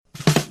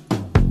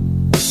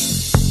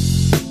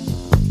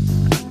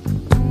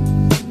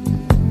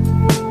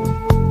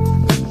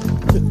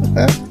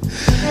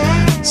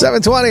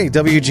720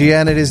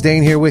 WGN. It is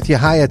Dane here with you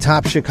high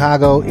atop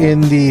Chicago in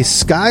the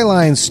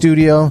Skyline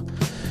studio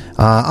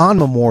on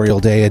Memorial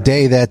Day, a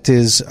day that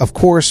is, of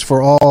course,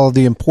 for all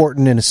the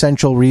important and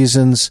essential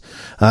reasons,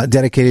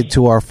 dedicated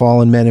to our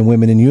fallen men and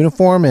women in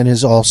uniform, and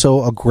is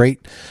also a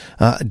great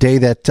day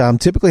that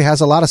typically has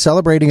a lot of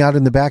celebrating out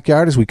in the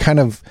backyard as we kind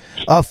of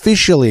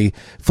officially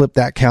flip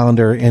that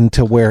calendar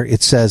into where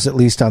it says, at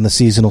least on the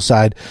seasonal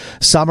side,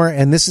 summer.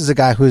 And this is a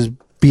guy who's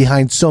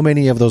behind so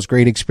many of those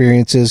great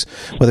experiences,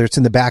 whether it's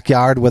in the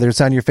backyard, whether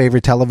it's on your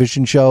favorite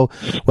television show,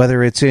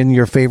 whether it's in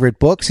your favorite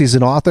books. He's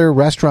an author,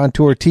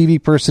 restaurateur,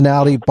 TV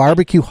personality,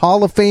 barbecue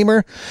Hall of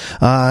Famer,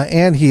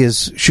 and he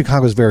is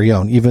Chicago's very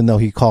own, even though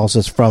he calls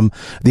us from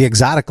the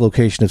exotic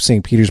location of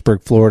St.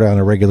 Petersburg, Florida on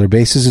a regular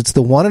basis. It's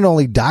the one and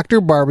only Dr.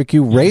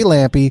 Barbecue, Ray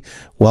Lampe.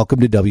 Welcome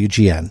to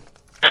WGN.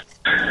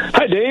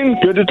 Hi, Dane.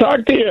 Good to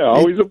talk to you.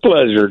 Always a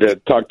pleasure to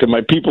talk to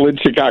my people in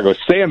Chicago.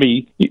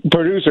 Sammy,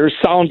 producer,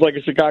 sounds like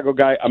a Chicago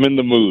guy. I'm in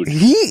the mood.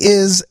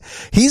 He's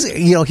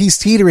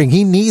teetering.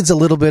 He needs a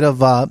little bit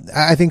of,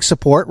 I think,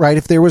 support, right?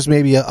 If there was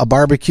maybe a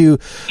barbecue,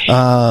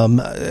 an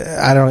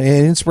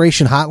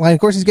inspiration hotline. Of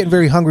course, he's getting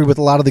very hungry with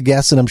a lot of the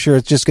guests, and I'm sure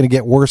it's just going to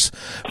get worse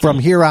from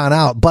here on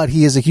out. But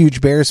he is a huge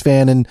Bears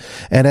fan, and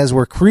as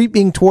we're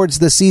creeping towards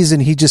the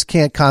season, he just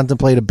can't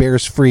contemplate a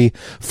Bears-free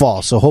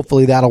fall. So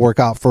hopefully that'll work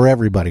out for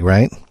everybody,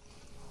 right?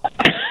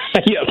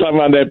 Yes, I'm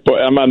on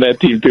that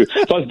team too.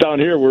 Plus, down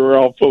here we were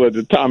all full of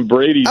the Tom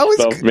Brady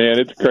stuff, man.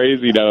 It's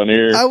crazy down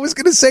here. I was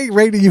going to say,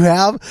 Ray, do you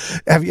have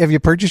you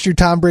purchased your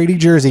Tom Brady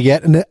jersey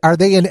yet? And are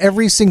they in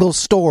every single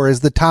store?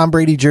 Is the Tom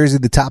Brady jersey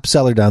the top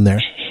seller down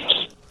there?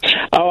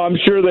 Oh, I'm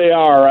sure they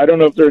are. I don't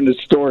know if they're in the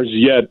stores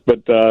yet,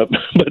 but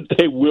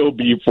they will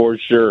be for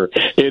sure.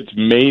 It's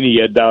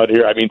mania down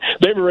here. I mean,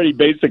 they've already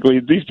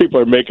these people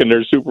are making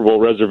their Super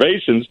Bowl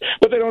reservations,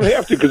 but they don't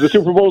have to because the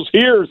Super Bowl's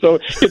here. So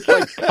it's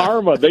like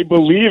karma. They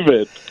believe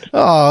it.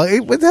 Oh,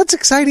 that's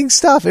exciting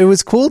stuff. It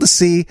was cool to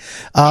see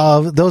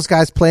those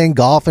guys playing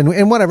golf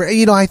and whatever.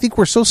 You know, I think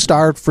we're so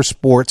starved for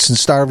sports, and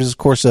starved is, of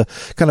course, a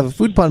kind of a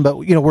food pun, but,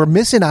 you know, we're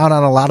missing out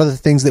on a lot of the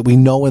things that we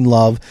know and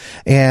love.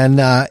 And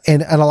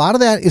a lot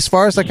of that, as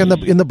far as like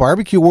in the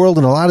barbecue world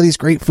and a lot of these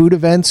great food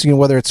events, you know,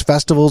 whether it's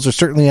festivals or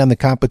certainly on the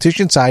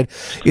competition side,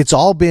 it's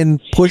all been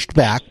pushed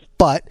back.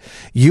 But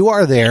you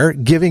are there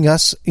giving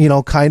us, you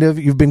know,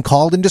 you've been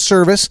called into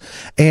service,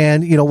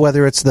 and, you know,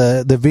 whether it's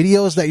the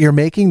videos that you're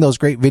making, those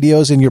great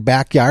videos in your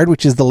backyard,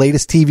 which is the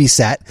latest TV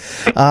set,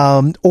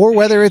 or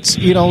whether it's,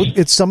 you know,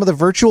 it's some of the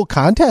virtual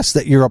contests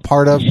that you're a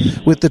part of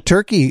with the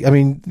turkey. I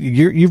mean,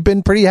 you've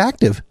been pretty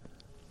active.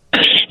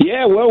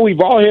 Yeah, well,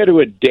 we've all had to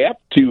adapt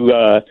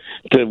to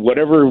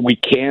whatever we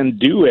can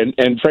do,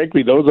 and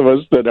frankly, those of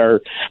us that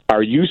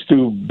are used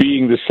to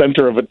being the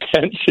center of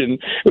attention,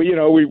 you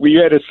know, we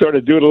had to sort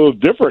of do it a little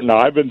different now.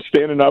 I've been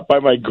standing out by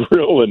my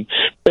grill and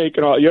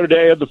baking all. The other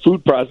day, I had the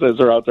food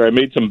processor out there. I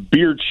made some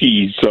beer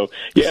cheese, so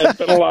yeah, it's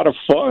been a lot of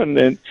fun.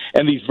 And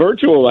these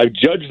I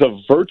judged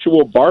a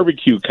virtual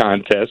barbecue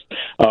contest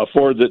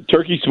for the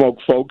turkey smoke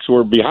folks who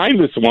are behind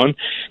this one,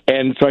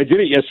 and so I did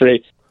it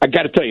yesterday. I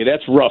got to tell you,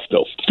 that's rough,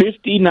 though.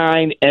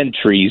 59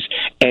 entries,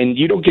 and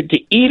you don't get to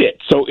eat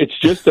it. So it's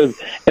just and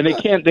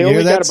they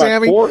only got about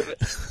Sammy? 4.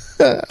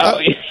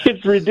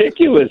 It's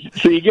ridiculous.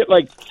 So you get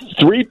like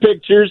 3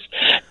 pictures,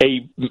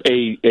 a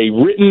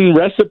written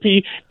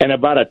recipe, and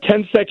about a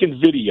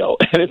 10-second video.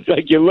 And it's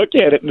like you look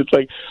at it and it's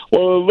like,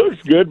 well, it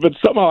looks good, but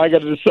somehow I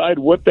got to decide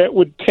what that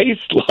would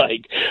taste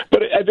like.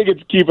 But I think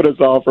it's keeping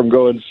us all from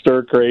going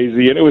stir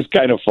crazy, and it was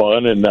kind of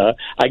fun. And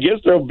I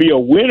guess there'll be a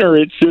winner.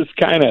 It's just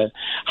kind of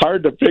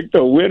hard to pick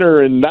the winner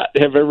and not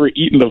have ever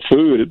eaten the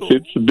food.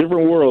 It's a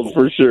different world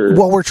for sure.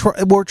 Well,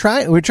 we're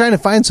trying to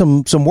find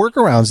some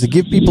workarounds to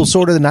give people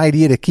sort of an idea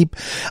to keep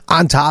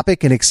on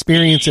topic and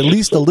experience at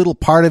least a little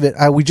part of it.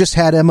 We just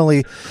had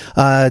Emily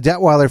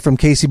Detweiler from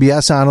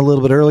KCBS on a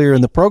little bit earlier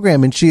in the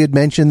program, and she had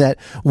mentioned that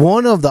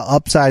one of the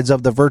upsides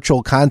of the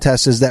virtual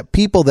contest is that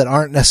people that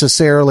aren't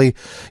necessarily,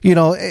 you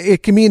know,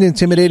 it can be an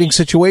intimidating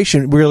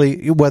situation,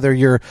 really, whether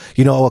you're,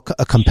 you know,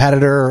 a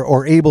competitor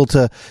or able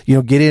to, you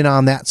know, get in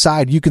on that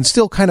side, you can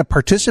still kind of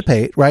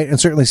participate, right, and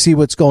certainly see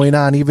what's going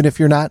on, even if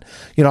you're not,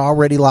 you know,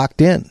 already locked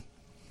in.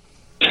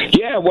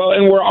 Yeah, well,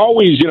 and we're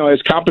always, you know, as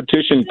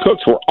competition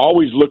cooks, we're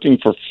always looking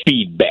for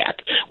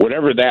feedback,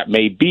 whatever that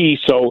may be.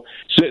 So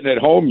sitting at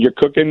home, you're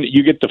cooking,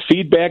 you get the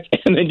feedback,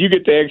 and then you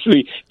get to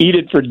actually eat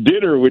it for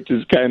dinner, which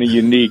is kind of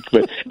unique.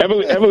 But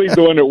Emily's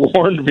the one that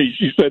warned me.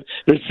 She said,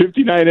 there's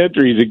 59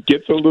 entries. It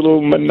gets a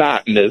little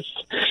monotonous.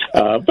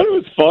 But it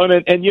was fun.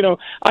 And, you know,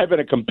 I've been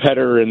a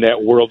competitor in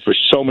that world for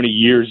so many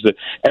years that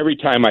every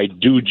time I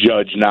do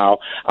judge now,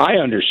 I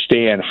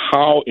understand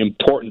how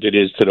important it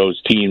is to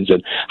those teams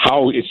and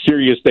how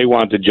serious they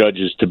want the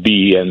judges to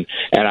be. And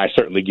I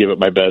certainly give it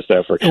my best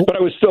effort. But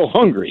I was still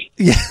hungry.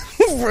 Yeah.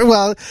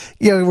 Well,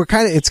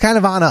 it's kind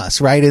of on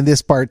us, right, in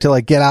this part to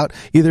like get out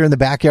either in the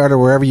backyard or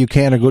wherever you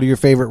can, or go to your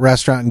favorite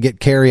restaurant and get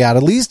carry out.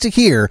 At least to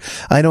here,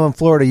 I know in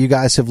Florida you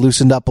guys have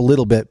loosened up a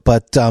little bit,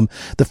 but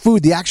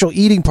the actual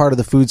eating part of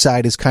the food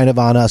side is kind of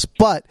on us.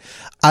 But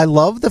I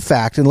love the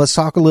fact, and let's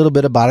talk a little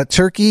bit about it.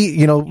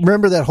 Turkey,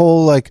 remember that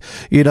whole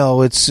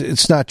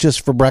it's not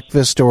just for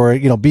breakfast, or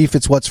beef,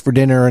 it's what's for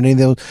dinner, and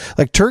anything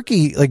like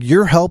turkey. Like,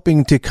 you're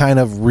helping to kind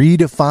of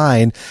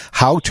redefine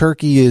how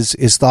turkey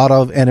is thought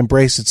of and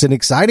embraced. It's an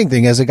exciting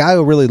thing. As a guy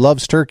who really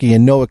loves turkey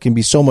and know it can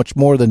be so much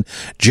more than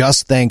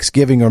just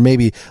Thanksgiving or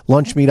maybe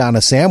lunch meat on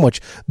a sandwich,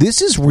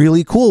 this is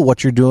really cool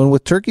what you're doing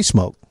with turkey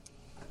smoke.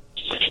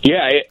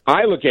 Yeah,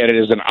 I look at it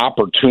as an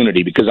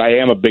opportunity because I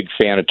am a big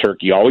fan of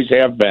turkey, always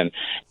have been.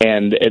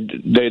 And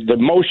the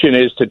motion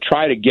is to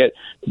try to get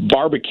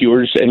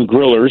barbecuers and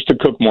grillers to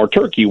cook more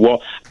turkey.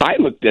 Well, I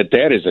looked at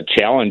that as a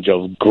challenge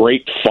of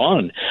great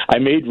fun. I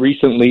made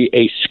recently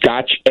a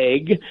Scotch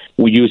egg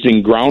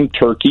using ground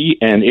turkey,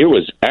 and it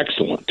was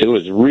excellent. It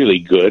was really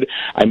good.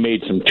 I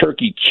made some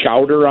turkey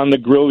chowder on the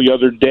grill the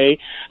other day.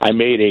 I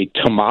made a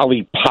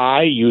tamale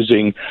pie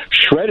using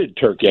shredded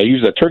turkey. I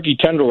used a turkey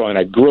tenderloin.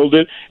 I grilled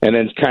it and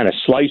then kind of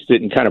sliced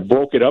it and kind of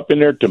broke it up in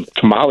there.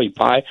 Tamale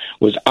pie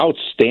was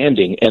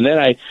outstanding. And then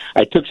I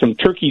took some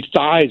turkey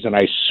thighs and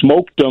I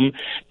smoked them,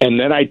 and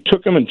then I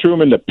took them and threw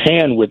them in the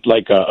pan with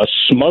like a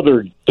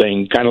smothered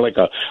thing, kind of like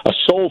a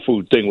soul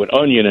food thing with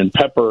onion and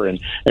pepper and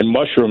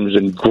mushrooms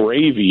and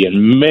gravy,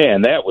 and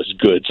man, that was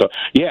good. So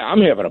yeah,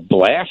 I'm having a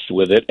blast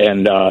with it,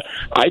 and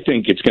I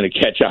think it's going to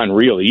catch on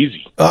real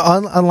easy.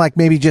 Unlike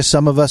maybe just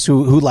some of us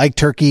who like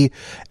turkey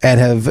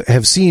and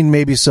have seen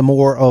maybe some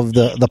more of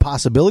the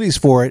possibilities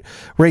for it,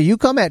 Ray, you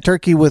come at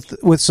turkey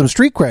with some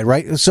street cred,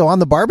 right? So on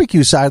the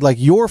barbecue side, like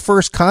your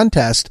first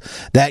contest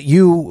that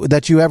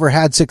you ever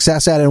had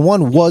success at and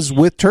won was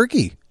with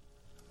turkey.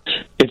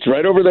 It's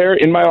right over there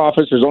in my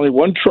office. There's only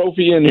one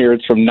trophy in here.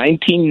 It's from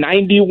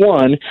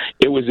 1991.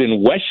 It was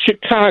in West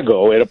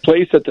Chicago at a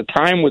place at the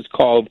time was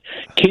called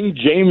King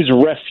James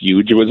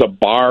Refuge. It was a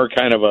bar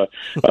kind of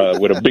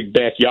with a big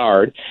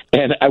backyard.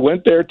 And I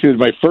went there to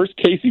my first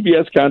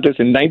KCBS contest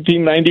in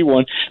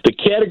 1991. The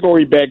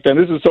category back then,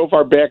 this is so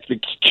far back, the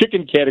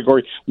chicken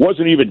category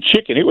wasn't even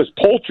chicken. It was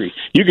poultry.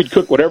 You could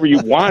cook whatever you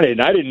wanted,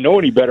 and I didn't know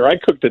any better. I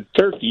cooked a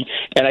turkey,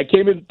 and I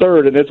came in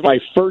third, and it's my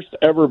first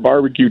ever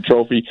barbecue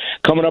trophy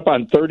coming up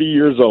on 30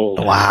 years old.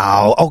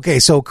 Wow. Okay,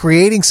 so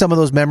creating some of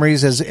those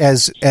memories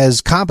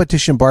as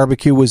competition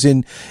barbecue was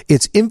in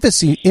its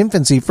infancy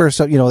first,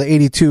 the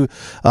 82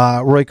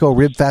 Royco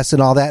Rib Fest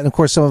and all that, and of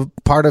course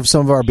part of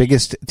some of our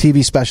biggest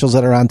TV specials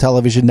that are on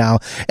television now.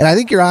 And I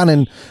think you're on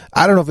in,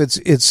 I don't know if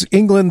it's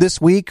England this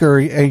week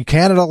or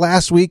Canada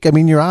last week. I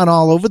mean, you're on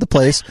all over the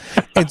place.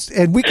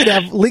 And we could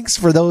have links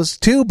for those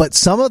too, but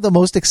some of the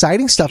most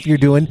exciting stuff you're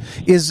doing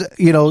is,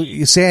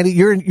 Sandy,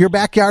 your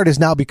backyard has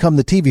now become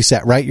the TV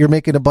set, right? You're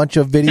making a bunch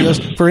of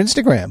videos for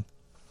Instagram.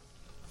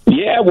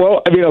 Yeah,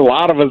 well, I mean, a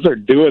lot of us are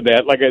doing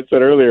that. Like I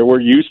said earlier,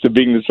 we're used to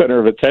being the center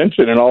of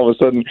attention, and all of a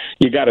sudden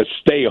you got to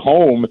stay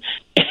home,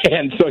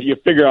 and so you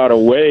figure out a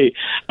way.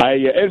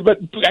 But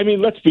I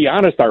mean, let's be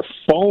honest, our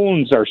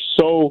phones are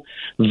so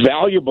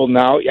valuable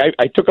now.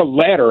 I took a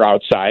ladder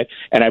outside,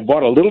 and I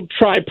bought a little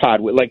tripod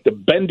with like the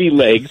bendy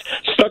legs,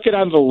 stuck it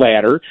on the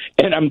ladder,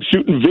 and I'm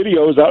shooting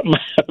videos out in my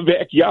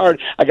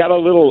backyard. I got a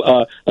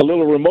little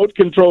remote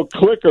control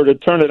clicker to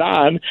turn it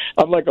on.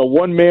 I'm like a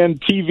one-man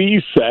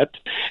TV set,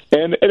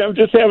 and I'm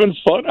just having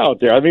fun out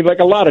there. I mean, like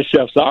a lot of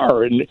chefs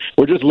are, and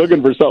we're just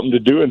looking for something to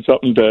do and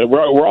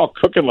we're all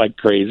cooking like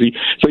crazy.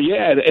 So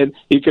yeah, and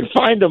you can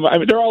find them. I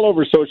mean, they're all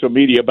over social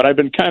media, but I've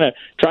been kind of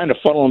trying to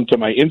funnel them to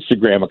my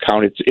Instagram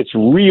account. It's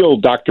real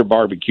Dr.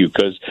 Barbecue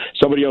because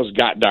somebody else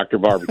got Dr.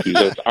 Barbecue.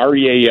 So it's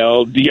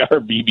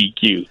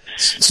REALDRBBQ.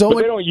 But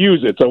they don't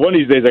use it. So one of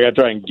these days I got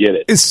to try and get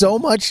it. So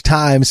much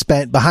time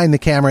spent behind the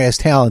camera as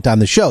talent on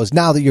the shows.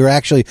 Now that you're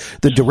actually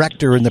the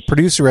director and the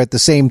producer at the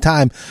same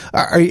time,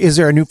 is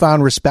there a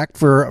newfound respect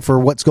for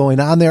what's going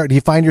on there? Do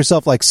you find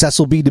yourself like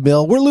Cecil B.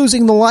 DeMille? We're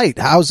losing the light.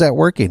 How's that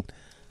working?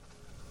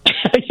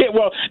 Yeah,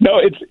 well, no,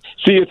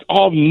 it's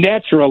all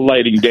natural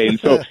lighting, Dane.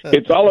 So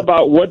it's all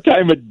about what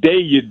time of day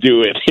you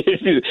do it.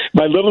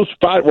 My little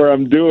spot where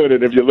I'm doing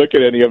it, if you look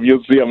at any of them,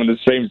 you'll see I'm in the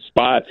same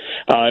spot.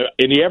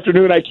 In the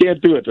afternoon, I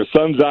can't do it. The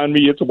sun's on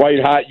me. It's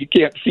white hot. You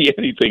can't see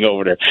anything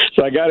over there.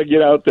 So I got to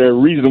get out there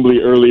reasonably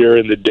earlier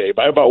in the day.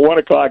 By about 1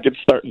 o'clock, it's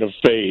starting to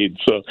fade.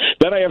 So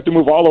then I have to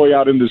move all the way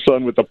out in the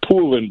sun with the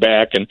pool in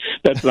back, and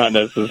that's not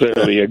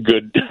necessarily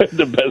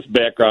the best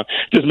background.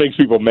 It just makes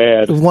people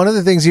mad. One of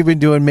the things you've been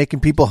doing, making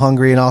people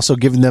hungry and also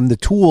giving them the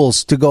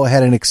tools to go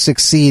ahead and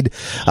succeed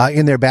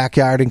in their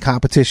backyard, in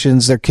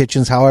competitions, their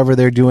kitchens, however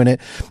they're doing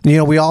it.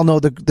 We all know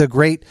the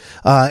great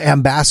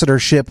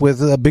ambassadorship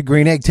with Big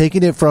Green Egg,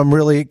 taking it from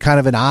really kind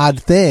of an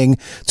odd thing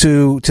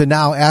to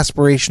now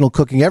aspirational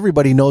cooking.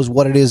 Everybody knows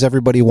what it is.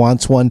 Everybody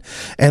wants one,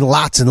 and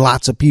lots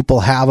of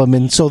people have them.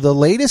 And so the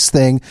latest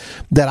thing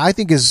that I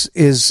think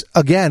is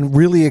again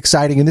really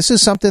exciting, and this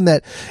is something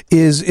that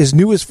is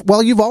new as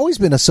well. You've always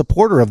been a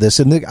supporter of this,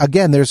 and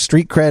again, there's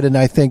street cred and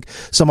I think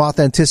some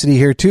authenticity authenticity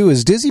here too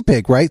is Dizzy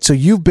Pig, right? So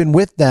you've been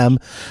with them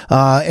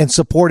and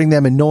supporting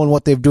them and knowing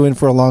what they've doing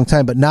for a long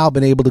time, but now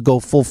been able to go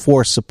full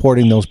force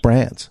supporting those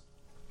brands.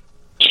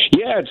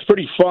 Yeah, it's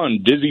pretty fun.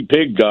 Dizzy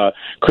Pig,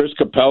 Chris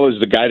Capella is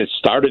the guy that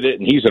started it,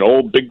 and he's an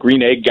old Big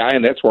Green Egg guy,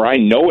 and that's where I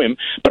know him.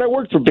 But I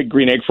worked for Big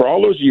Green Egg for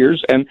all those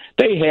years, and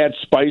they had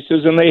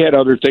spices and they had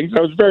other things.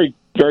 I was very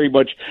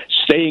much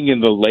staying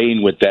in the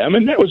lane with them,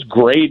 and that was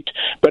great.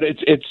 But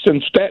it's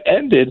since that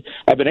ended,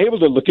 I've been able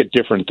to look at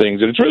different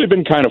things, and it's really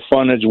been kind of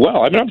fun as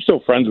well. I mean, I'm still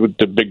friends with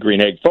the Big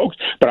Green Egg folks,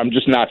 but I'm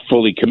just not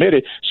fully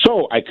committed.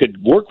 So I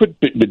could work with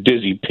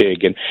Dizzy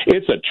Pig, and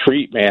it's a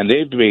treat, man.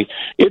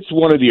 It's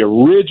one of the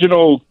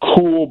original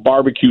cool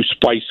barbecue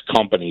spice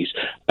companies,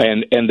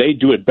 and they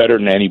do it better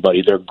than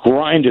anybody. They're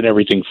grinding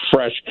everything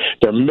fresh.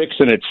 They're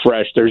mixing it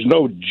fresh. There's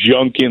no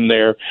junk in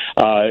there.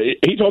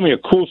 He told me a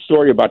cool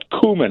story about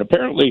cumin.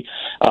 Apparently,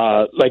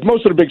 like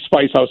most of the big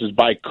spice houses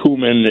buy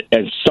cumin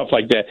and stuff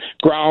like that,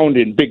 ground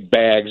in big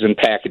bags and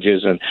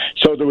packages. And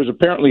so there was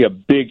apparently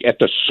at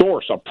the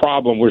source, a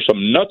problem where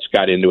some nuts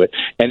got into it,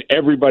 and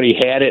everybody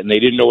had it, and they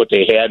didn't know what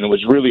they had, and it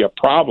was really a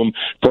problem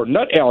for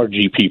nut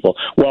allergy people.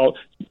 Well,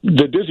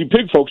 the Dizzy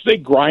Pig folks, they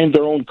grind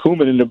their own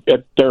cumin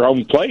at their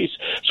own place.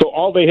 So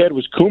all they had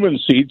was cumin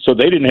seeds, so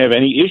they didn't have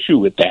any issue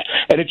with that.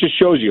 And it just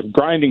shows you,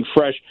 grinding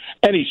fresh,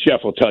 any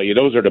chef will tell you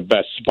those are the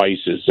best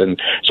spices. And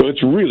so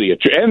it's really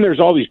and there's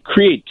all these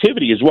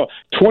creativity as well.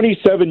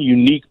 27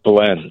 unique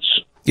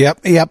blends.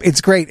 Yep,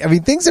 it's great. I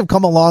mean, things have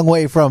come a long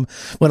way from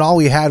when all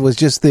we had was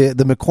just the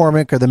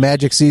McCormick or the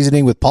Magic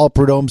Seasoning with Paul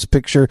Prudhomme's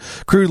picture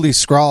crudely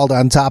scrawled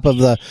on top of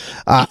the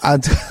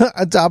on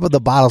top of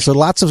the bottle. So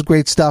lots of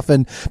great stuff.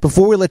 And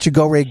before we let you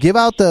go, Ray, give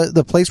out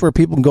the place where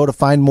people can go to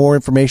find more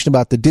information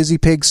about the Dizzy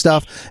Pig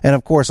stuff, and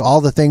of course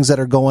all the things that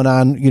are going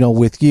on,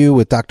 with you,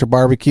 with Dr.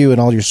 Barbecue, and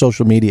all your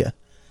social media.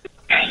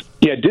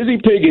 Yeah, Dizzy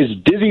Pig is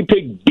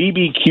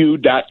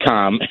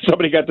dizzypigbbq.com.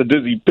 Somebody got the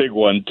Dizzy Pig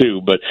one, too,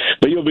 but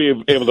you'll be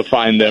able to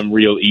find them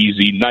real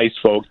easy. Nice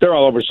folks. They're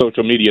all over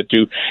social media,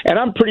 too. And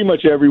I'm pretty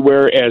much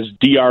everywhere as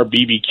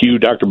DRBBQ,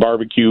 Dr.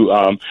 Barbecue,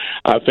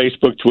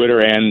 Facebook,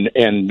 Twitter, and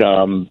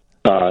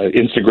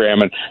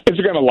Instagram, and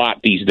Instagram a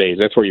lot these days.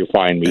 That's where you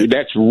find me.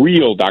 That's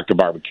real Dr.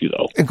 Barbecue,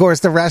 though. Of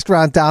course, the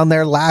restaurant down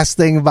there, last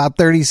thing, about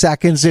 30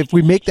 seconds. If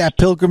we make that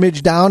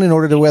pilgrimage down in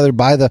order to whether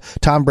buy the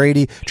Tom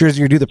Brady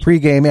jersey or do the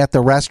pregame at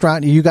the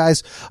restaurant, are you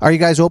guys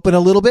open a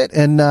little bit?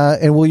 And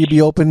will you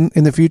be open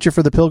in the future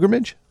for the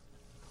pilgrimage?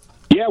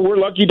 Yeah, we're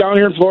lucky down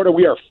here in Florida.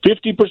 We are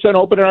 50%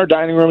 open in our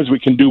dining rooms. We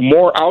can do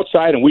more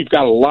outside, and we've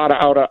got a lot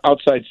of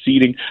outside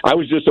seating. I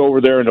was just over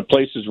there, and the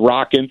place is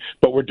rocking,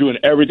 but we're doing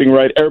everything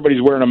right.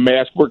 Everybody's wearing a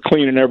mask. We're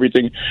cleaning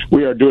everything.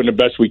 We are doing the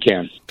best we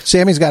can.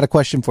 Sammy's got a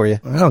question for you.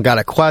 I don't got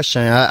a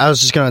question. I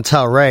was just going to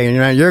tell Ray,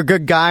 you're a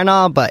good guy and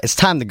all, but it's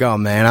time to go,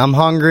 man. I'm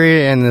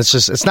hungry, and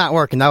it's not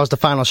working. That was the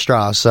final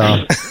straw,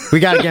 so we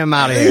got to get him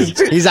out of here.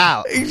 He's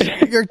out.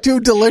 You're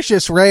too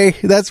delicious, Ray.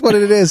 That's what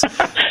it is.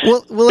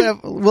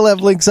 We'll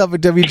have links up at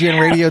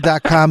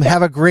WGNradio.com.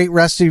 Have a great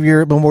rest of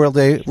your Memorial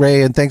Day,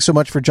 Ray, and thanks so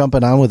much for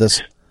jumping on with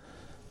us.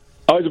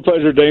 Always a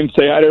pleasure, Dane.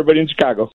 Say hi to everybody in Chicago.